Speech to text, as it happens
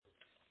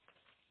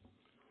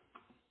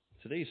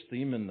Today's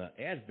theme in the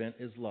Advent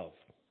is love.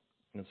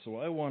 And so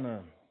I want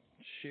to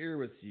share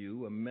with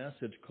you a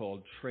message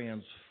called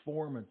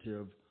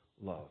Transformative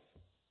Love.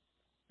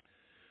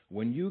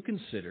 When you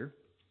consider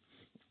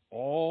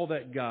all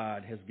that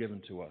God has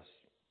given to us,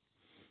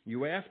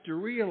 you have to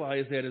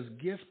realize that His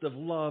gift of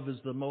love is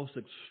the most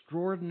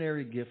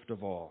extraordinary gift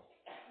of all.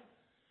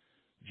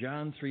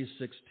 John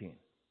 3:16.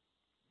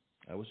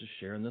 I was just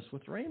sharing this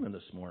with Raymond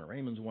this morning.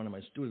 Raymond's one of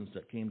my students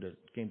that came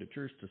to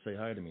church to say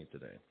hi to me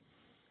today.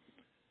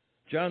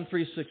 John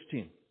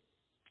 3:16.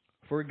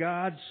 For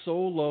God so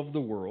loved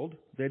the world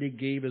that He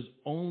gave His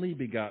only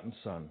begotten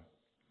Son,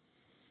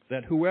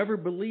 that whoever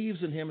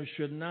believes in Him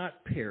should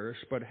not perish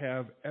but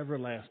have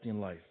everlasting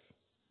life.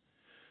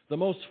 The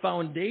most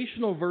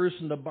foundational verse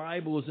in the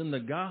Bible is in the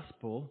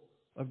Gospel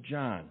of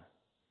John,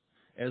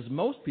 as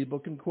most people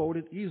can quote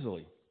it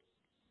easily.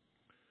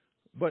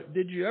 But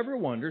did you ever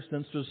wonder,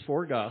 since there's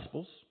 4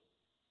 Gospels,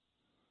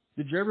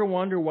 did you ever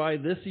wonder why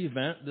this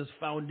event, this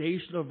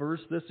foundational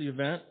verse, this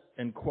event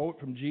and quote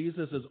from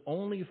Jesus is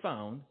only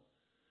found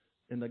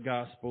in the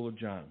Gospel of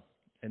John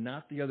and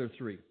not the other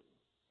 3?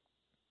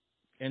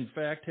 In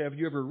fact, have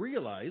you ever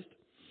realized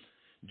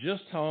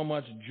just how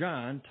much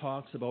John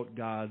talks about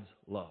God's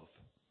love?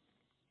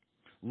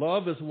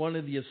 Love is one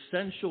of the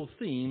essential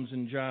themes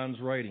in John's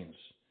writings.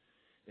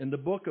 In the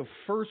book of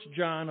 1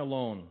 John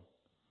alone,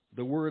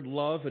 the word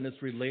love and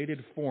its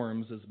related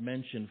forms is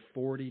mentioned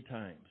 40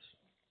 times.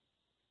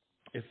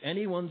 If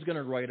anyone's going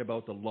to write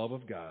about the love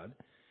of God,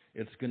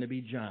 it's going to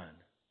be John.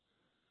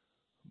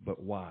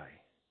 But why?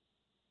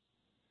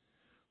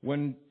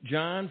 When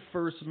John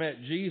first met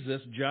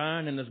Jesus,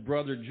 John and his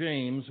brother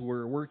James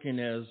were working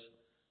as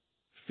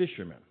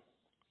fishermen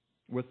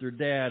with their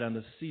dad on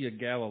the Sea of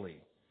Galilee,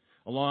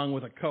 along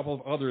with a couple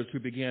of others who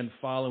began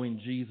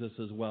following Jesus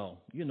as well.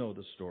 You know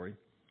the story.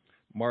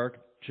 Mark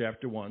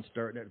chapter 1,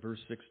 starting at verse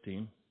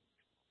 16.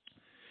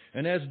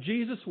 And as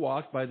Jesus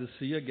walked by the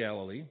Sea of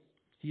Galilee,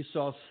 He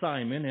saw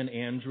Simon and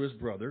Andrew, his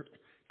brother,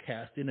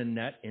 casting a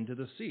net into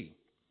the sea,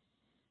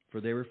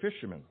 for they were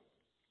fishermen.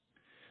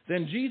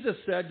 Then Jesus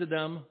said to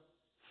them,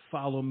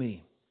 Follow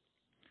me,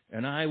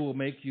 and I will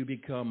make you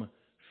become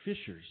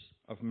fishers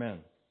of men.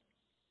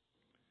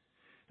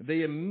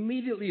 They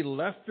immediately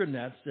left their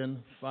nets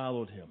and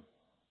followed Him.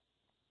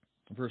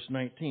 Verse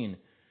 19.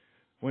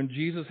 When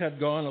Jesus had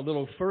gone a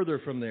little further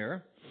from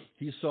there,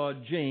 He saw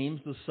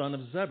James, the son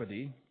of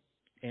Zebedee,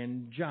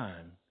 and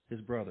John, his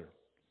brother,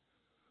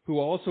 who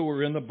also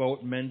were in the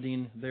boat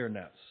mending their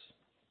nets.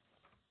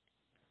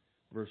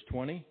 Verse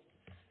 20.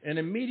 And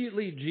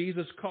immediately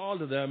Jesus called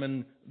to them,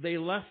 and they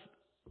left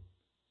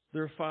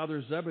their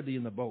father Zebedee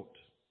in the boat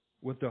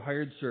with the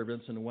hired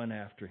servants and went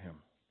after Him.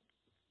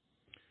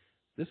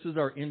 This is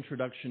our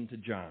introduction to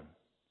John,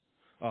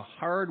 a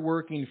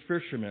hard-working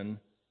fisherman,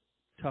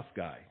 tough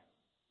guy,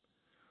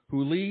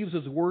 who leaves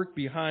his work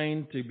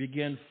behind to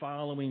begin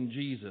following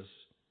Jesus.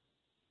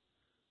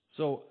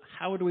 So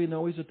how do we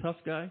know he's a tough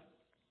guy?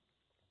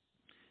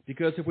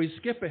 Because if we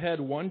skip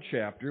ahead one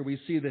chapter, we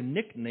see the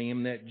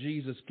nickname that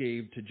Jesus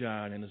gave to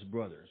John and his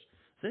brothers.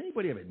 Does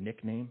anybody have a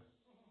nickname?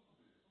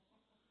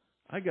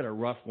 I got a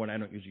rough one I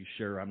don't usually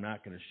share. I'm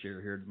not going to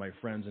share here. My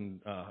friends in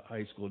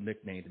high school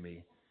nicknamed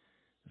me.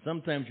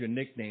 Sometimes your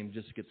nickname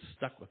just gets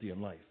stuck with you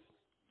in life.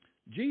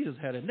 Jesus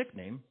had a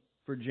nickname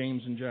for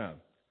James and John.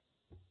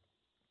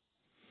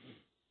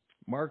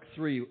 Mark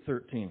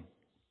 3:13.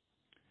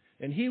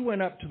 And He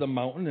went up to the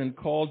mountain and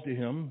called to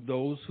Him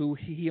those who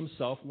He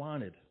Himself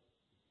wanted.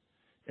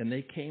 And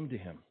they came to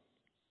Him.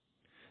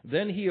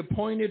 Then He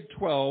appointed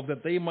 12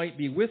 that they might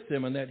be with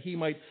Him and that He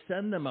might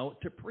send them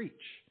out to preach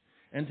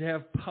and to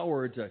have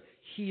power to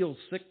heal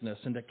sickness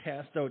and to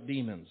cast out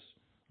demons.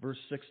 Verse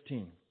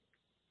 16.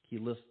 He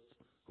lists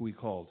who He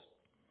called.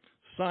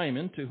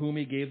 Simon, to whom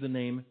He gave the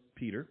name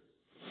Peter.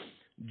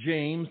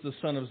 James, the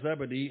son of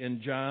Zebedee,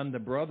 and John, the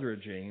brother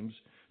of James,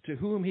 to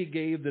whom He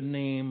gave the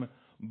name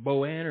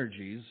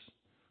Boanerges,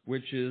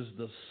 which is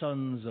the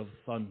sons of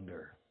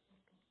thunder.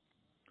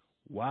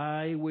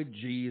 Why would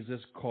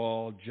Jesus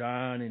call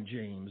John and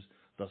James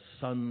the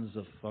sons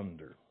of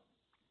thunder?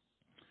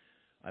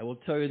 I will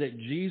tell you that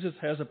Jesus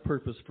has a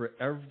purpose for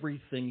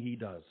everything He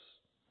does.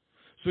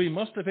 So He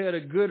must have had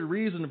a good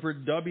reason for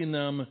dubbing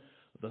them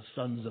the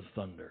sons of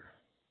thunder.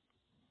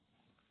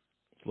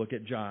 Let's look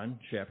at John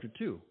chapter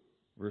 2,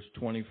 verse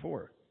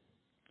 24.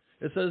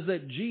 It says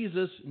that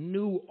Jesus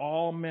knew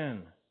all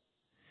men.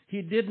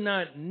 He did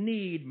not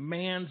need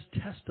man's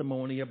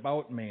testimony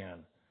about man,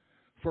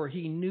 for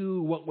He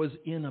knew what was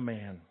in a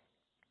man.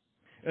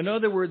 In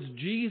other words,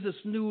 Jesus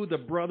knew the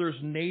brothers'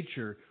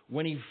 nature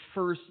when He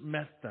first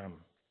met them.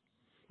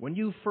 When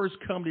you first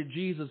come to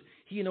Jesus,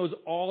 He knows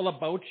all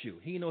about you.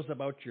 He knows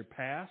about your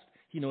past.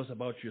 He knows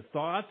about your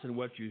thoughts and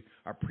what you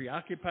are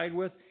preoccupied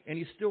with, and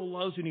He still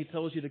loves you and He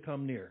tells you to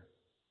come near.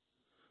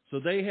 So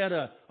they had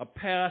a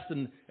past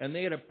and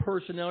they had a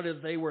personality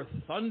that they were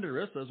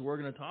thunderous, as we're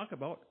going to talk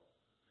about.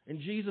 And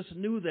Jesus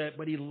knew that,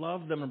 but He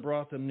loved them and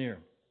brought them near.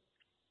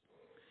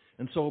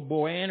 And so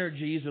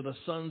Boanerges, or the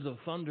sons of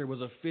thunder, was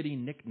a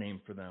fitting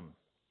nickname for them.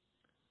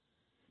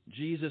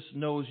 Jesus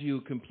knows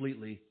you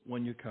completely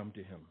when you come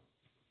to him.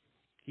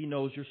 He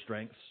knows your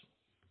strengths.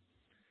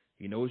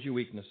 He knows your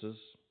weaknesses.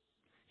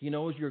 He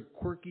knows your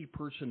quirky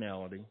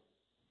personality.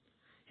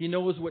 He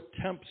knows what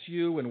tempts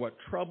you and what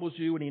troubles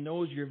you, and he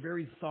knows your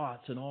very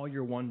thoughts and all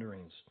your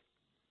wonderings.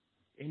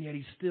 And yet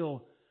he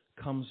still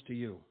comes to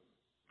you.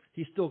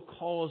 He still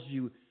calls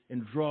you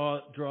and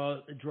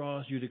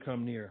draws you to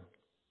come near.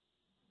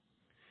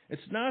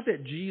 It's not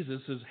that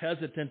Jesus is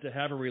hesitant to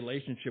have a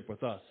relationship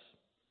with us.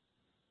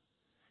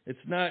 It's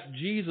not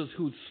Jesus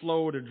who's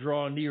slow to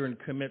draw near and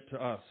commit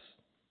to us.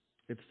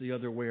 It's the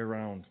other way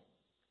around.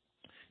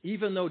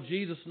 Even though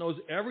Jesus knows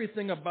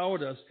everything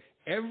about us,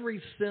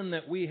 every sin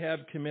that we have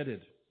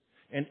committed,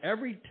 and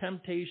every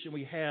temptation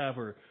we have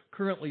or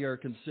currently are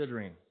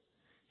considering,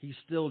 he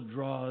still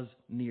draws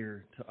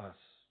near to us.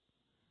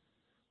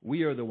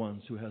 We are the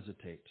ones who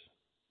hesitate.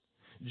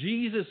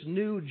 Jesus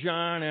knew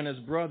John and his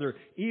brother,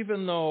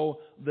 even though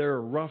their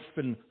rough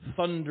and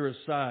thunderous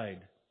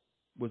side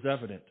was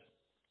evident.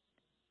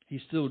 He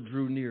still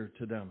drew near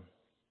to them.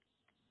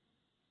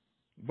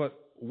 But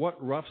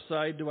what rough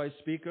side do I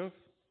speak of?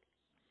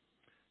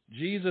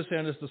 Jesus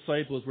and his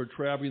disciples were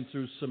traveling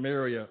through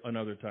Samaria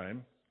another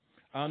time,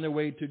 on their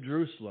way to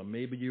Jerusalem.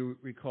 Maybe you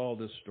recall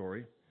this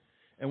story.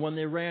 And when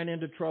they ran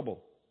into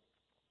trouble,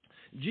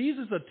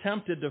 Jesus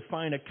attempted to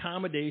find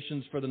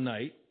accommodations for the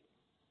night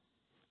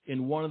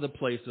in one of the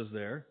places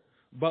there,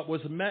 but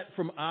was met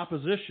from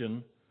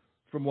opposition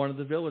from one of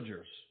the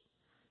villagers,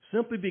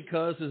 simply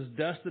because his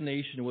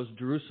destination was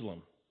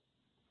Jerusalem.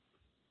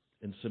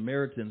 And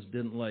Samaritans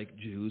didn't like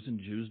Jews, and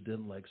Jews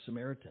didn't like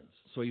Samaritans.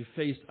 So he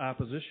faced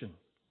opposition.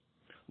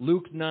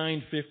 Luke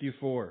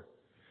 9:54.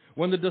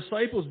 When the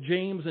disciples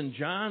James and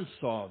John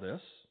saw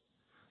this,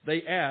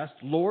 they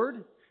asked,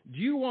 "Lord, do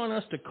you want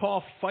us to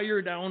call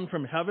fire down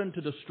from heaven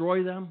to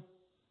destroy them?"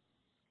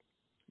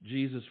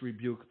 Jesus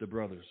rebuked the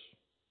brothers,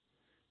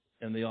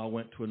 and they all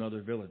went to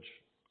another village.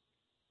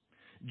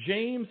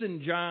 James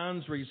and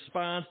John's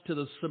response to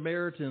the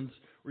Samaritans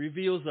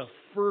reveals a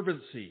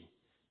fervency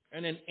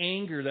and an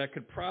anger that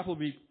could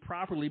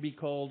properly be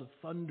called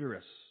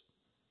thunderous.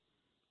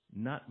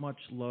 Not much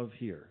love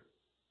here.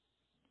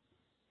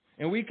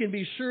 And we can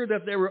be sure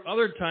that there were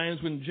other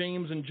times when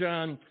James and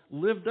John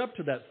lived up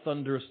to that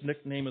thunderous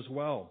nickname as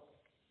well.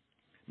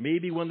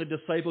 Maybe when the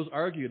disciples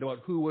argued about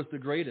who was the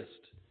greatest.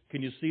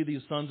 Can you see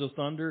these sons of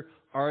thunder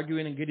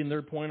arguing and getting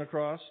their point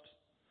across?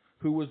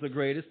 Who was the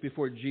greatest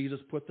before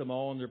Jesus put them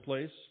all in their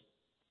place?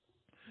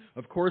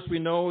 Of course, we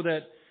know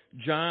that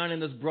John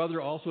and his brother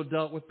also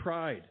dealt with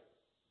pride.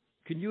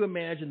 Can you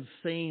imagine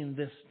saying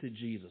this to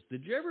Jesus?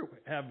 Did you ever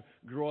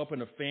grow up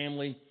in a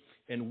family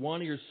and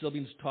one of your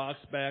siblings talks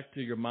back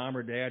to your mom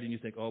or dad and you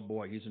think, oh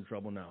boy, he's in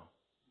trouble now?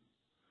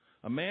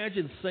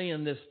 Imagine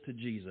saying this to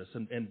Jesus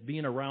and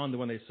being around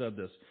when they said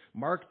this.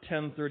 Mark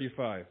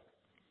 10:35.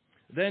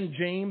 Then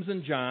James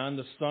and John,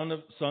 the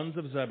sons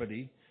of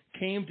Zebedee,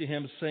 came to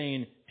him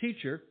saying,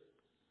 "Teacher,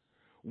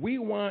 we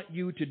want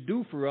you to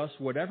do for us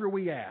whatever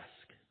we ask."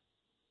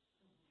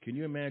 Can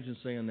you imagine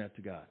saying that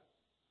to God?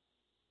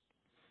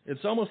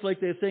 It's almost like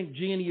they think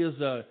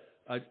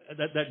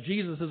that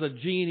Jesus is a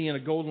genie in a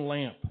golden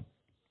lamp.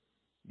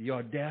 The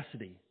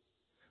audacity,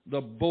 the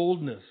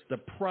boldness, the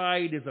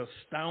pride is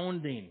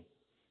astounding.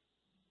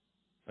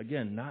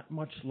 Again, not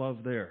much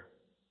love there.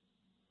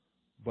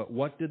 But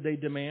what did they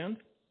demand?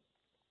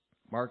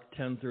 Mark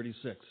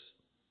 10:36.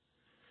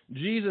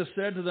 Jesus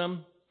said to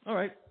them, "All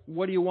right,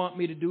 what do you want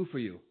me to do for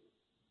you?"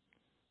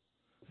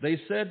 They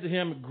said to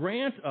him,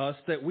 "Grant us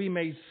that we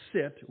may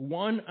sit,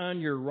 one on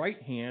your right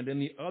hand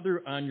and the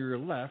other on your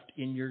left,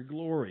 in your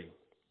glory."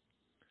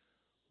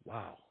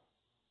 Wow.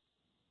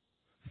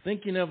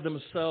 Thinking of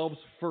themselves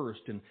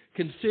first and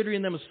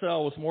considering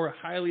themselves more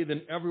highly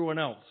than everyone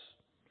else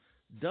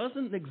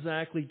doesn't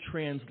exactly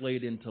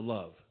translate into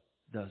love,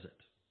 does it?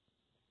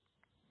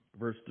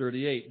 Verse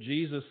 38,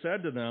 Jesus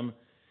said to them,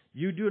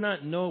 "You do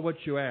not know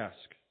what you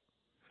ask.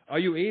 Are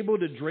you able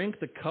to drink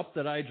the cup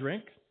that I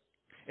drink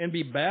and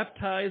be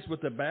baptized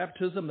with the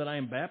baptism that I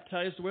am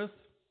baptized with?"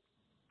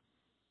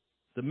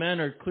 The men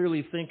are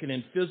clearly thinking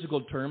in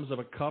physical terms of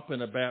a cup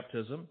and a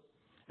baptism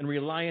and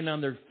relying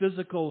on their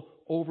physical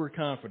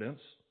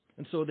overconfidence,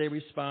 and so they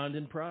respond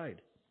in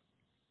pride.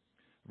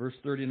 Verse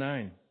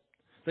 39,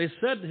 they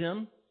said to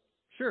him,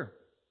 "Sure,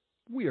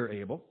 we are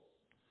able."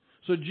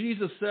 So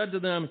Jesus said to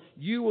them,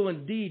 "You will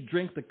indeed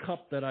drink the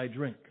cup that I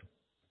drink,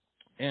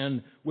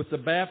 and with the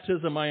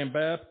baptism I am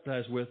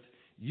baptized with,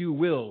 you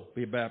will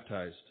be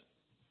baptized."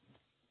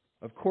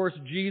 Of course,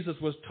 Jesus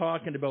was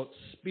talking about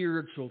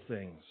spiritual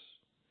things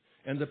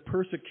and the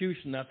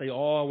persecution that they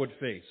all would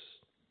face.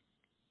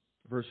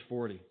 Verse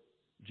 40,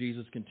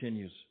 Jesus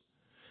continues,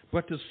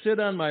 "But to sit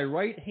on my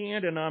right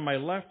hand and on my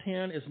left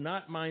hand is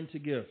not mine to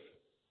give.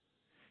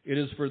 It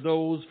is for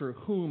those for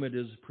whom it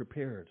is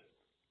prepared."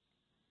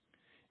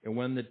 And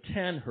when the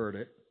 10 heard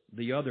it,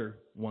 the other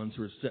ones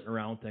who were sitting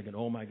around thinking,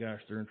 oh my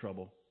gosh, they're in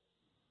trouble.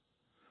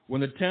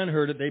 When the 10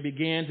 heard it, they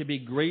began to be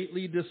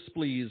greatly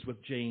displeased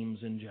with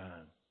James and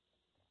John.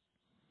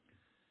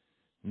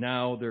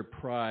 Now their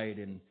pride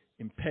and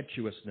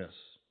impetuousness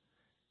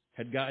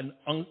had gotten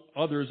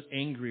others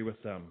angry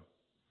with them.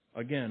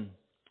 Again,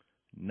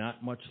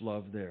 not much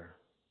love there.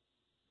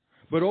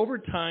 But over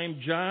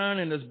time, John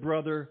and his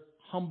brother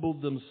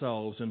humbled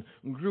themselves and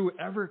grew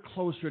ever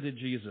closer to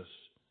Jesus.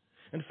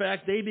 In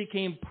fact, they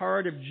became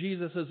part of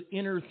Jesus'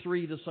 inner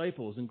three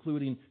disciples,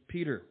 including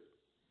Peter.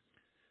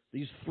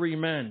 These three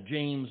men,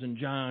 James and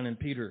John and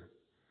Peter,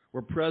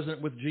 were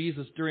present with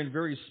Jesus during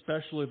very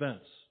special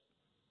events.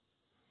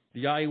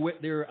 They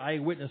were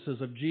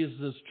eyewitnesses of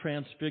Jesus'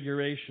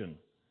 transfiguration.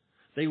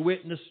 They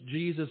witnessed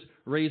Jesus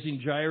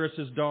raising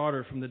Jairus'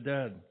 daughter from the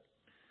dead.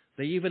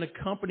 They even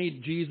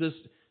accompanied Jesus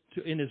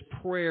in his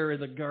prayer in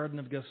the Garden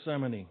of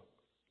Gethsemane.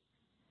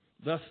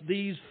 Thus,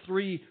 these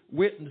three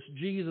witnessed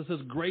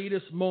Jesus'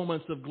 greatest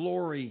moments of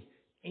glory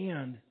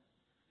and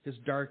his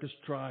darkest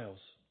trials.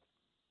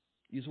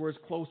 These were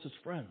his closest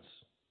friends.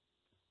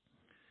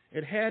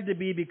 It had to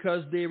be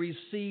because they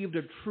received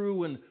a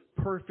true and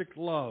perfect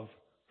love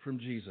from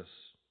Jesus.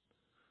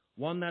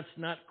 One that's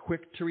not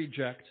quick to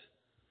reject,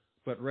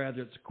 but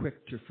rather it's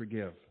quick to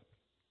forgive.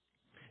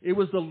 It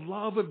was the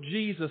love of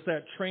Jesus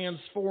that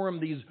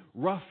transformed these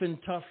rough and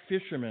tough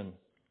fishermen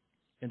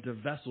into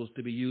vessels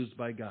to be used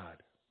by God.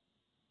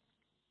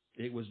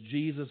 It was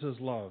Jesus'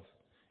 love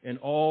and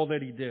all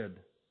that he did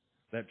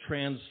that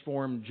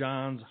transformed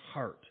John's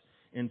heart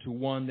into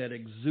one that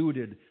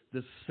exuded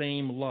the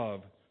same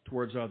love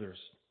towards others,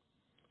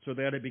 so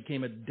that it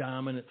became a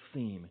dominant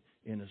theme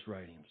in his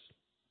writings.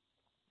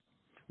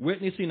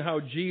 Witnessing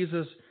how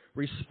Jesus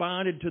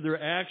responded to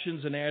their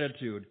actions and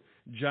attitude,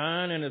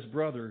 John and his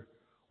brother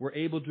were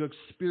able to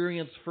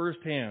experience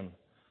firsthand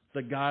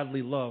the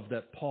godly love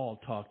that Paul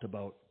talked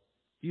about.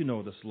 You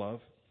know this love.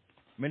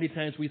 Many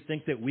times we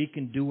think that we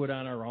can do it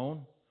on our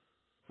own,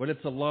 but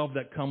it's a love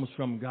that comes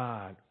from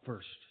God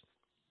first.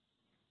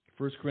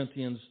 1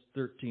 Corinthians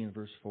 13,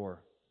 verse 4.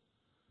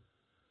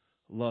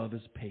 Love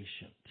is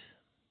patient.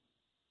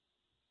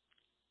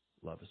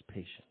 Love is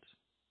patient.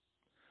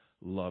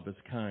 Love is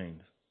kind.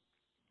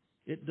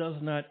 It does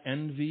not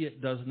envy.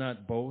 It does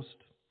not boast.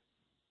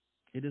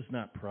 It is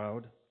not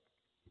proud.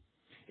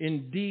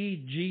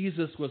 Indeed,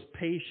 Jesus was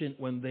patient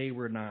when they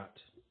were not.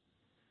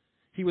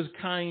 He was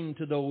kind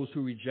to those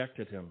who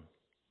rejected him,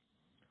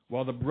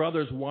 while the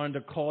brothers wanted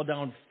to call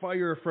down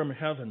fire from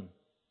heaven.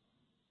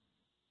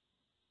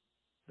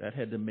 That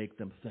had to make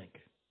them think.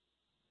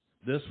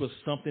 This was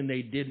something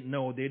they didn't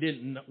know. They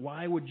didn't know.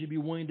 Why would you be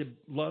willing to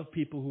love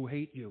people who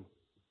hate you?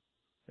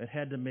 That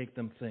had to make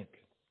them think.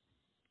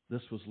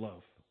 This was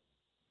love.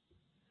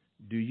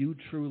 Do you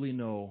truly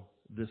know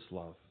this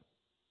love?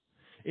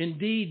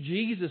 Indeed,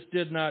 Jesus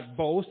did not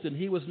boast and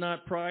he was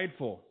not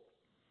prideful.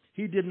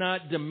 He did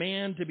not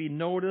demand to be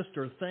noticed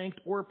or thanked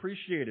or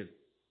appreciated.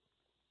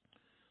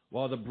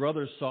 While the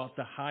brothers sought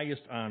the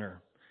highest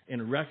honor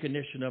and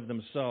recognition of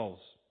themselves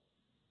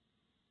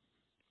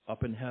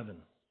up in heaven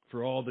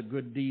for all the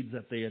good deeds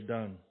that they had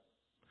done.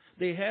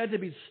 They had to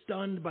be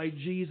stunned by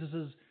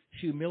Jesus'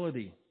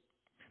 humility.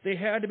 They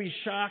had to be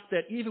shocked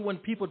that even when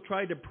people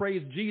tried to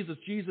praise Jesus,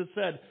 Jesus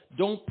said,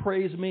 "Don't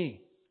praise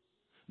me.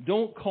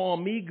 Don't call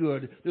me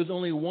good. There's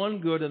only one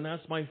good, and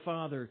that's my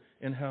Father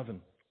in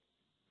heaven."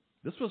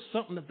 This was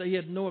something that they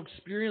had no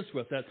experience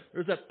with. That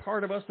there's that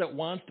part of us that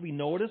wants to be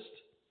noticed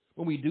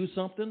when we do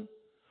something.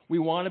 We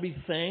want to be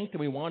thanked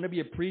and we want to be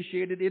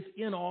appreciated. It's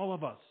in all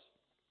of us.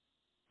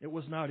 It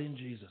was not in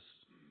Jesus.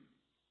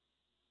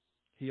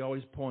 He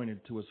always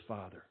pointed to his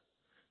Father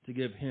to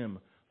give him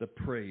the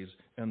praise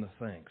and the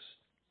thanks.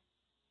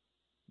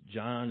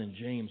 John and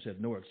James had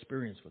no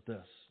experience with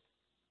this.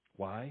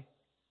 Why?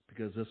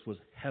 Because this was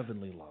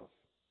heavenly love.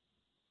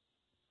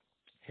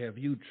 Have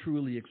you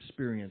truly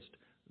experienced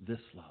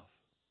this love?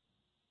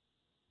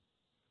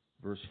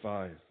 Verse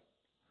 5.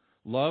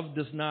 Love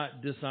does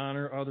not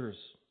dishonor others.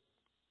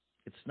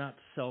 It's not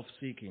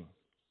self-seeking.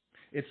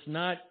 It's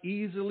not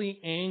easily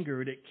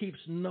angered. It keeps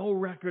no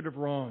record of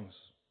wrongs.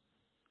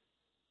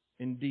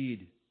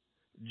 Indeed,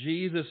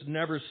 Jesus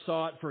never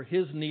sought for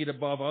his need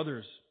above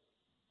others.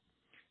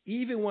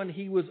 Even when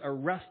he was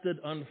arrested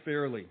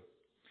unfairly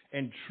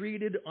and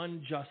treated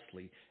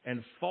unjustly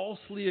and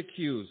falsely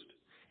accused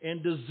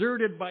and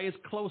deserted by his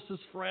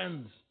closest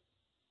friends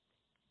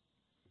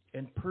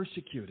and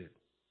persecuted,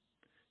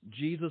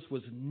 Jesus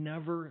was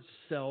never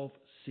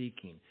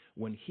self-seeking.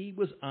 When he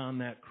was on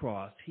that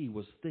cross, he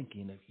was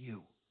thinking of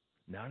you,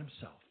 not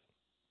himself.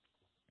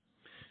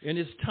 In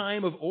his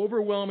time of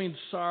overwhelming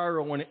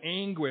sorrow and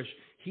anguish,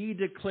 he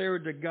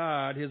declared to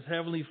God, his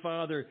heavenly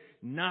Father,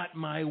 "Not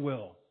my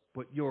will,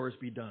 but yours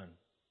be done."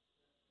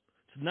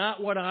 It's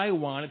not what I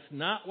want. It's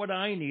not what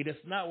I need.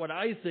 It's not what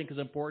I think is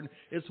important.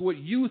 It's what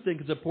you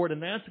think is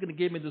important, and that's going to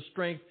give me the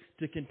strength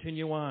to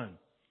continue on.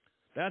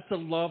 That's a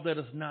love that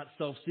is not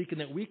self-seeking,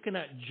 that we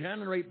cannot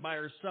generate by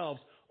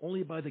ourselves,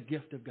 only by the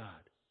gift of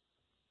God.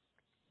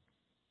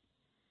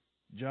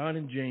 John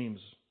and James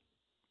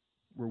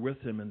were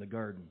with him in the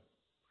garden.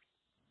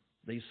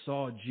 They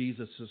saw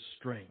Jesus'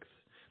 strength.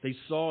 They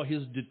saw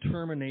his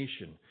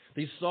determination.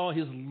 They saw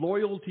his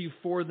loyalty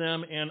for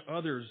them and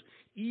others,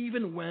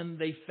 even when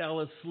they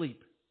fell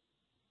asleep,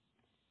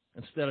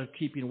 instead of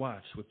keeping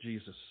watch with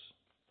Jesus.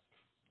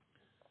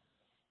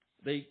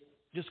 They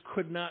just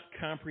could not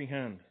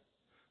comprehend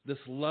this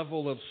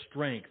level of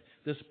strength,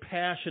 this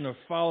passion of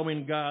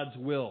following God's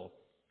will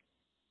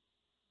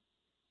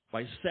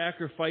by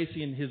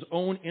sacrificing his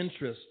own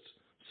interests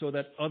so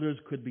that others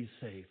could be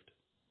saved.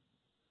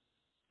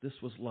 This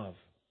was love.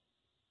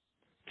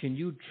 Can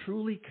you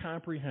truly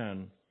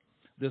comprehend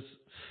this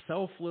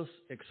selfless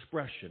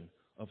expression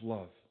of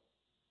love?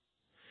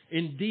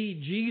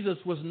 Indeed, Jesus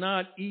was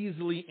not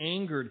easily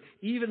angered,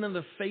 even in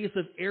the face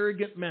of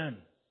arrogant men.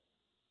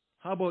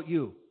 How about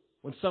you?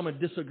 When someone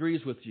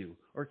disagrees with you,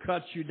 or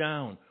cuts you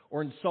down,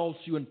 or insults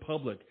you in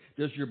public,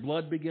 does your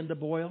blood begin to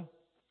boil?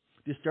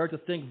 Do you start to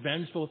think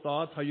vengeful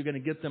thoughts, how you're going to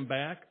get them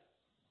back?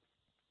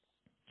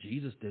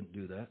 Jesus didn't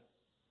do that.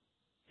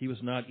 He was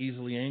not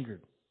easily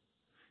angered.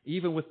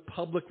 Even with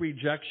public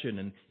rejection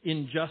and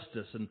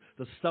injustice and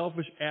the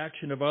selfish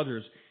action of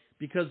others,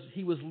 because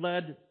he was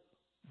led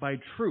by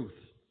truth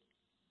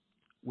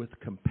with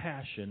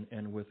compassion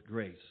and with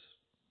grace.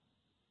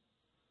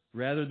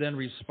 Rather than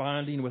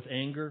responding with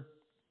anger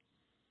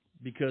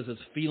because his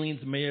feelings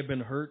may have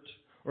been hurt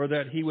or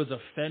that he was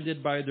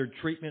offended by their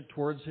treatment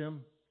towards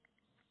him,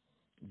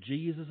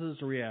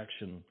 Jesus'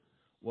 reaction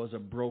was a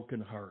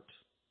broken heart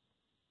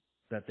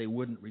that they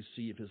wouldn't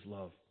receive his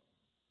love.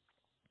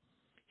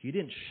 He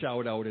didn't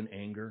shout out in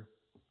anger.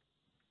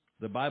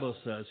 The Bible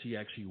says he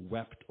actually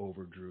wept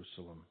over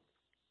Jerusalem.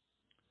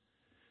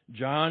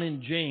 John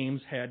and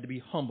James had to be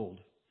humbled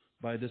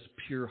by this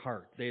pure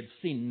heart. They had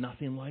seen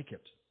nothing like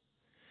it.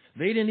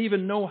 They didn't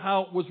even know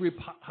how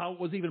it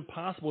was even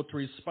possible to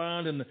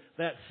respond in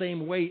that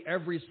same way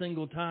every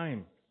single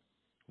time.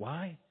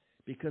 Why?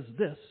 Because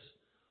this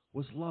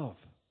was love.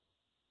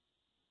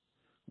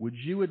 Would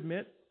you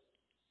admit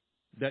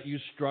that you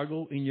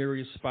struggle in your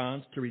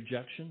response to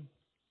rejection?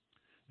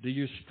 Do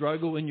you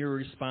struggle in your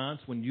response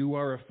when you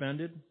are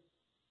offended,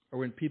 or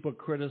when people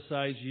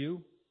criticize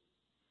you,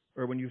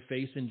 or when you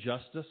face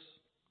injustice?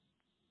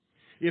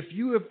 If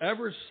you have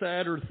ever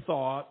said or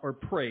thought or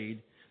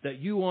prayed that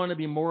you want to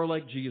be more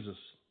like Jesus,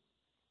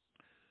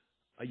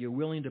 are you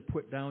willing to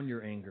put down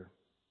your anger,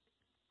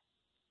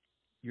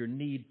 your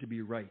need to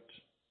be right,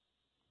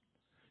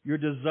 your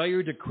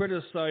desire to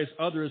criticize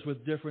others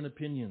with different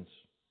opinions,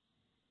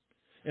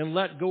 and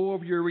let go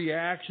of your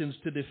reactions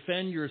to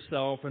defend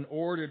yourself in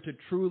order to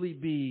truly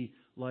be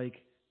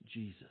like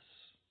Jesus?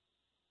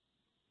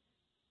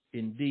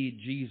 Indeed,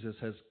 Jesus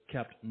has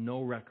kept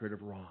no record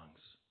of wrongs.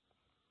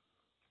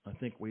 I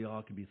think we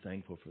all can be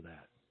thankful for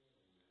that.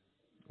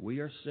 We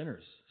are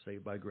sinners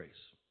saved by grace.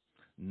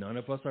 None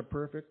of us are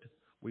perfect.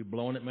 We've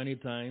blown it many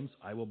times.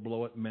 I will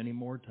blow it many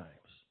more times,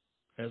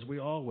 as we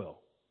all will.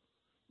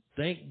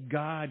 Thank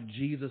God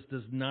Jesus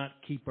does not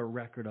keep a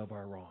record of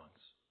our wrongs.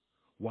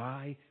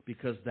 Why?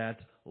 Because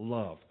that's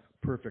love,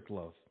 perfect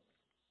love.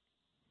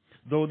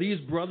 Though these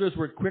brothers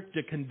were quick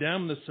to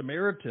condemn the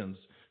Samaritans,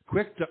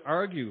 quick to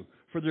argue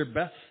for their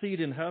best seat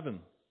in heaven,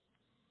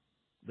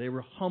 they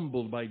were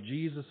humbled by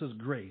Jesus'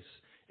 grace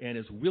and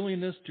his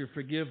willingness to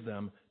forgive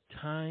them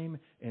time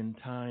and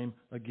time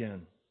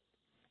again,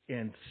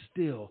 and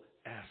still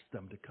asked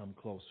them to come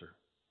closer.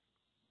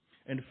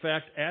 In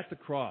fact, at the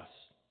cross,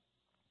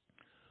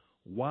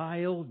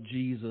 while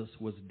Jesus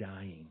was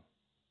dying,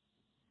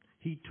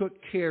 he took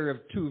care of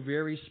two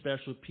very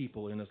special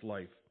people in his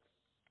life: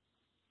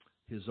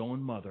 his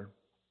own mother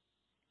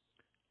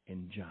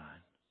and John,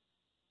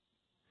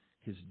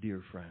 his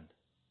dear friend.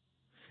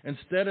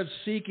 Instead of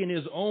seeking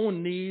his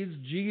own needs,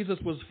 Jesus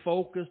was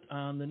focused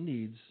on the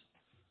needs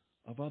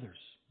of others.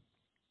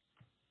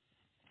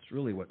 It's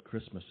really what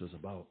Christmas is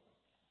about.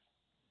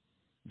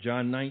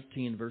 John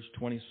 19, verse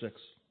 26.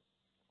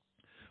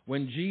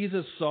 When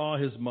Jesus saw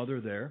his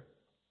mother there,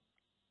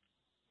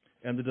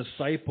 and the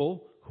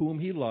disciple whom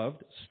he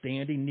loved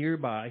standing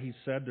nearby, he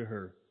said to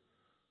her,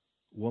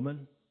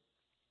 "Woman,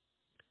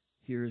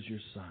 here is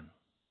your son."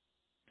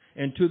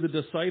 And to the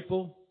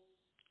disciple,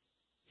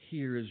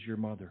 "Here is your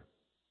mother."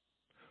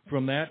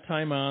 From that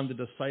time on, the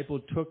disciple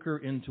took her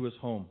into his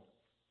home.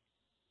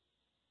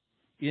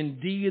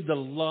 Indeed, the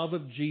love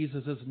of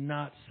Jesus is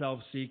not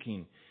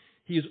self-seeking.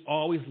 He is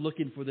always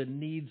looking for the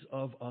needs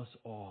of us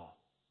all.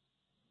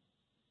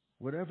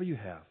 Whatever you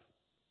have,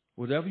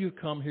 whatever you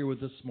come here with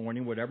this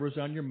morning, whatever is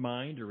on your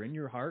mind or in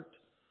your heart,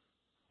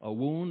 a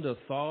wound, a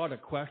thought, a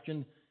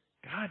question,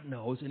 God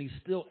knows, and he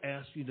still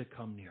asks you to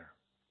come near.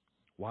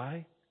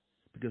 Why?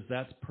 Because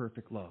that's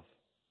perfect love,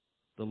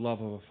 the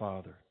love of a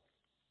father.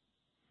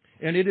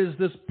 And it is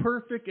this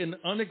perfect and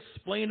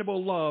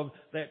unexplainable love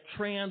that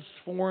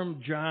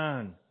transformed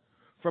John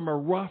from a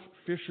rough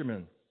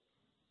fisherman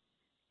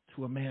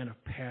to a man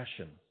of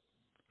passion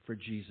for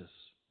Jesus,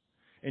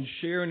 and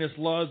sharing his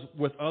love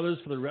with others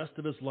for the rest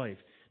of his life.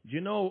 Do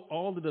you know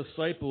all the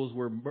disciples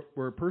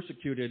were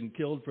persecuted and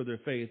killed for their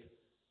faith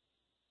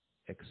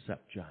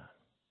except John?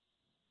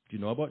 Do you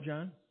know about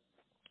John?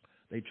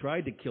 They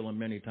tried to kill him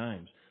many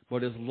times,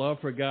 but his love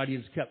for God, he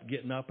just kept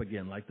getting up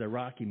again, like the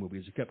Rocky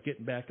movies. He kept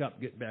getting back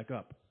up, getting back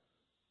up.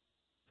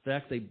 In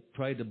fact, they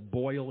tried to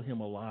boil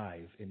him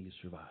alive, and he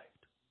survived.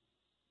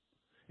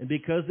 And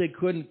because they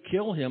couldn't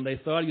kill him,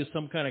 they thought he was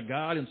some kind of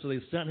god, and so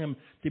they sent him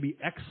to be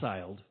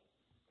exiled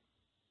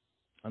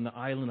on the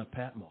island of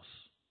Patmos.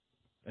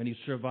 And he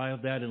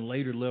survived that and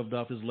later lived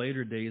off his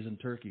later days in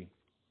Turkey,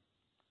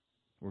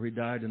 where he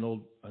died an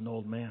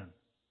old man.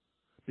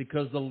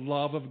 Because the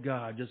love of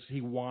God,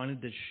 he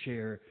wanted to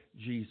share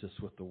Jesus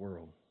with the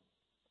world.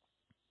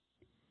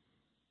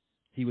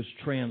 He was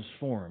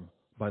transformed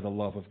by the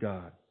love of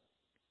God.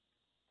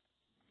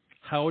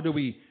 How do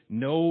we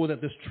know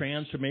that this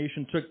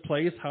transformation took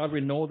place? How do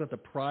we know that the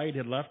pride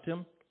had left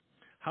him?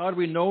 How do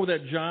we know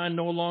that John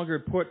no longer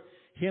put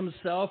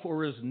himself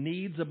or his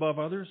needs above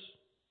others?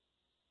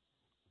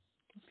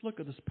 Let's look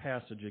at this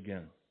passage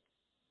again.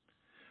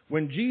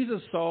 When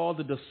Jesus saw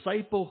the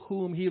disciple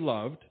whom he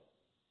loved,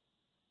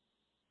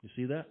 you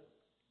see that?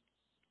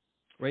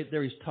 Right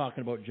there he's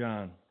talking about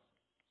John.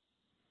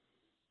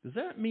 Does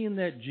that mean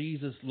that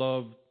Jesus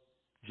loved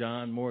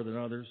John more than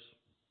others?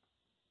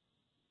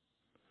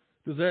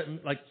 Does that,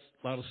 like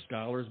a lot of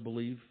scholars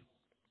believe?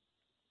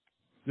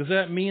 Does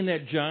that mean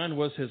that John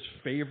was his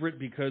favorite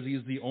because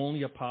he's the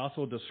only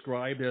apostle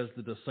described as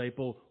the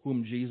disciple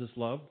whom Jesus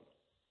loved?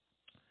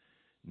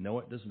 No,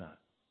 it does not.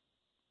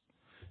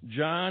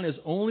 John is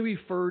only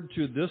referred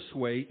to this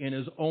way in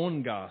his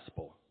own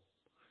gospel.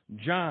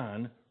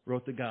 John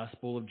wrote the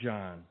Gospel of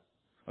John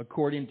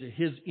according to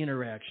his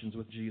interactions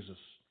with Jesus.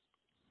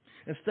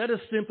 Instead of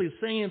simply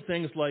saying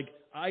things like,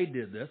 I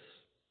did this,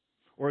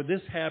 or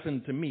this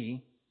happened to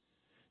me,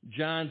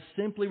 John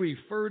simply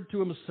referred to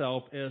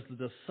himself as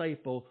the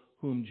disciple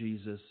whom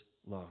Jesus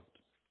loved.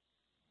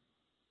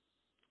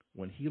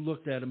 When he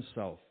looked at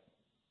himself,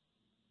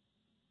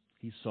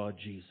 he saw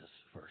Jesus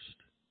first,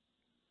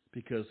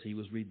 because he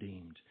was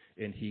redeemed,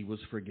 and he was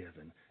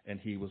forgiven, and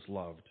he was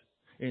loved.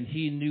 And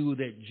he knew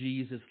that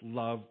Jesus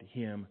loved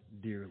him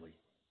dearly.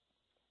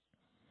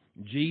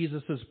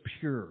 Jesus'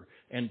 pure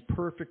and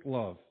perfect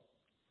love,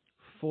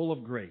 full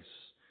of grace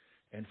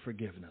and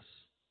forgiveness,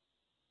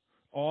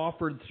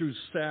 offered through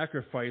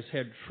sacrifice,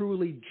 had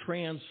truly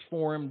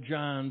transformed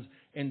John's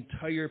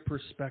entire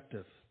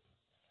perspective.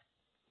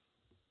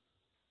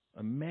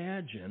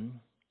 Imagine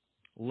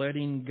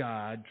letting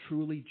God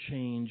truly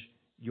change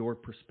your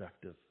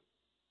perspective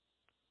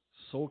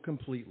so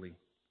completely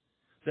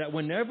that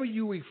whenever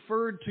you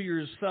referred to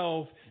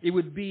yourself, it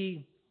would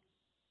be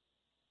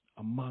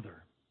a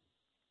mother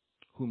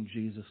whom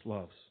Jesus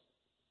loves,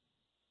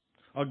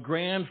 a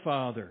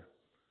grandfather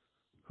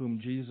whom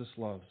Jesus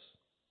loves,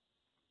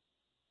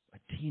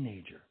 a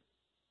teenager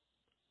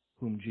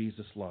whom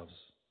Jesus loves,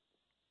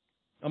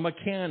 a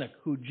mechanic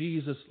who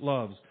Jesus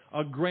loves,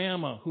 a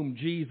grandma whom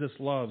Jesus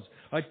loves,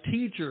 a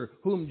teacher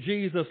whom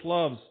Jesus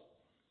loves,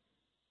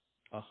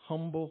 a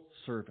humble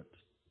servant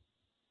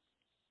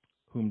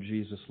whom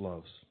Jesus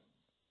loves.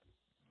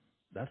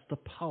 That's the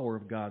power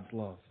of God's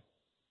love.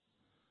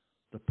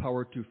 The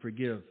power to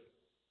forgive,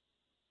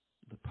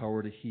 the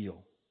power to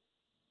heal,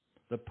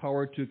 the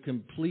power to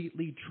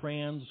completely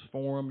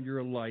transform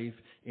your life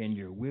and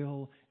your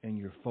will and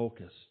your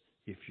focus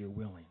if you're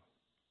willing.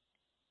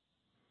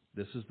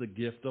 This is the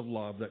gift of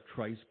love that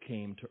Christ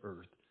came to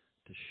earth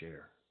to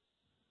share.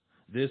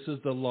 This is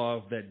the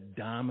love that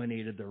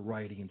dominated the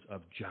writings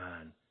of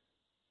John,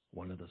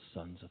 one of the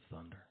sons of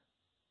thunder.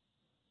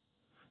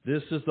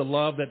 This is the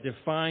love that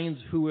defines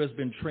who has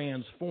been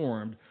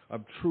transformed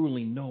of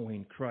truly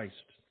knowing Christ.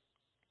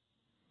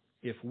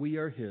 If we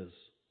are his,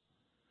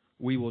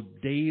 we will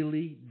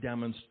daily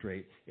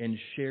demonstrate and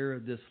share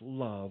this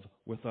love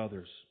with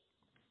others,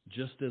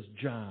 just as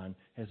John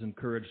has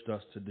encouraged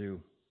us to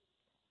do.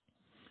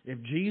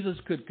 If Jesus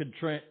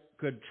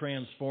could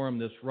transform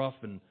this rough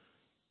and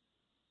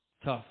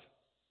tough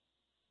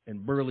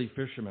and burly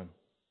fisherman,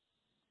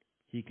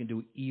 he can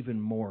do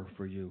even more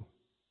for you.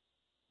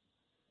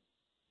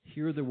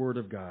 Hear the word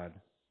of God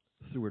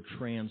through a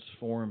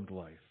transformed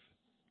life,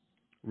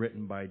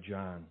 written by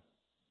John,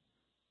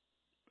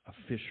 a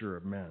fisher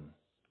of men,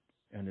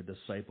 and a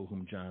disciple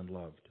whom John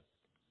loved,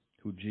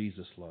 who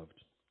Jesus loved.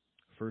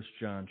 1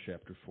 John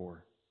chapter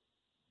 4.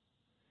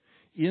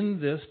 In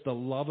this, the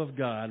love of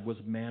God was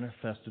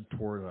manifested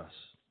toward us,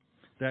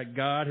 that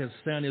God has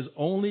sent his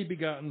only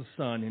begotten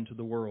Son into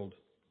the world,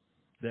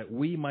 that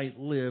we might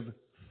live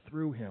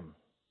through him.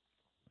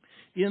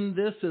 In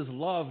this is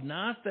love,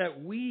 not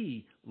that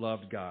we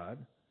loved God,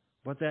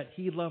 but that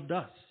he loved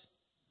us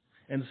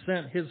and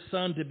sent his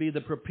Son to be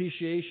the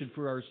propitiation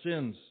for our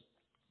sins.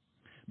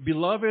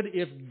 Beloved,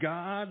 if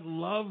God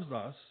loves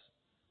us,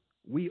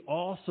 we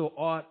also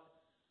ought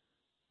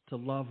to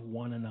love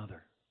one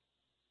another.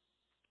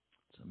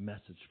 It's a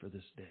message for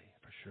this day,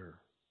 for sure.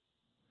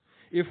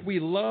 If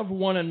we love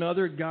one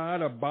another,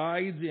 God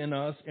abides in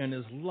us, and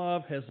his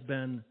love has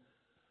been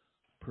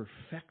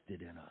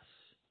perfected in us.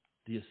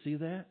 Do you see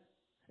that?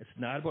 It's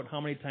not about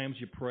how many times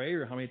you pray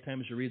or how many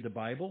times you read the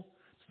Bible.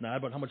 It's not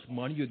about how much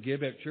money you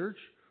give at church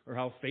or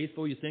how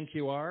faithful you think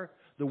you are.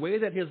 The way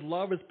that his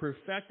love is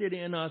perfected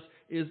in us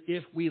is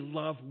if we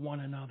love one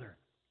another.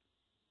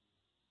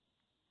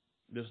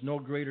 There's no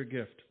greater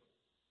gift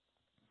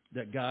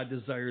that God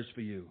desires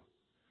for you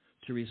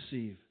to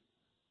receive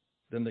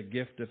than the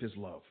gift of his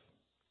love.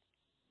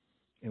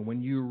 And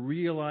when you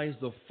realize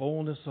the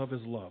fullness of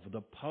his love,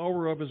 the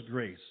power of his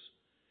grace,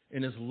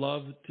 and his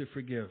love to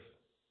forgive,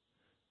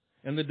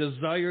 and the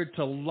desire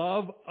to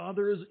love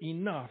others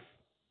enough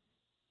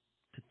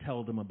to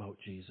tell them about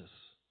Jesus,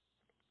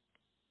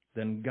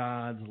 then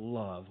God's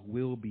love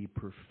will be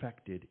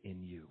perfected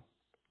in you.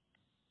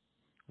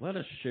 Let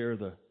us share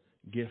the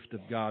gift of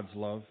God's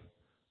love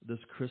this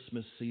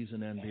Christmas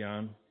season and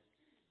beyond.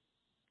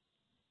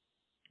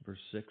 Verse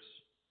 6,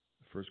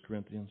 1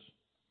 Corinthians.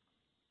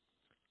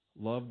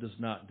 Love does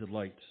not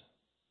delight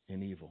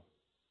in evil,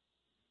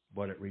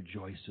 but it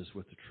rejoices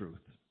with the truth.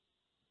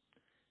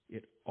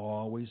 It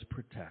always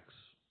protects.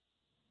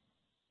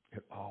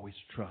 It always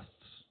trusts.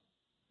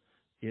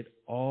 It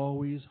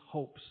always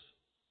hopes.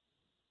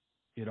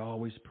 It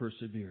always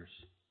perseveres.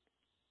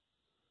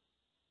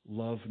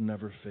 Love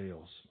never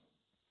fails.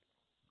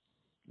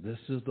 This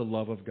is the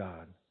love of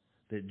God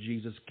that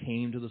Jesus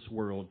came to this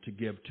world to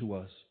give to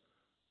us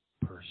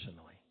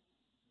personally.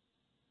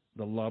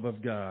 The love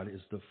of God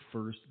is the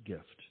first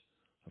gift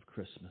of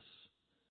Christmas.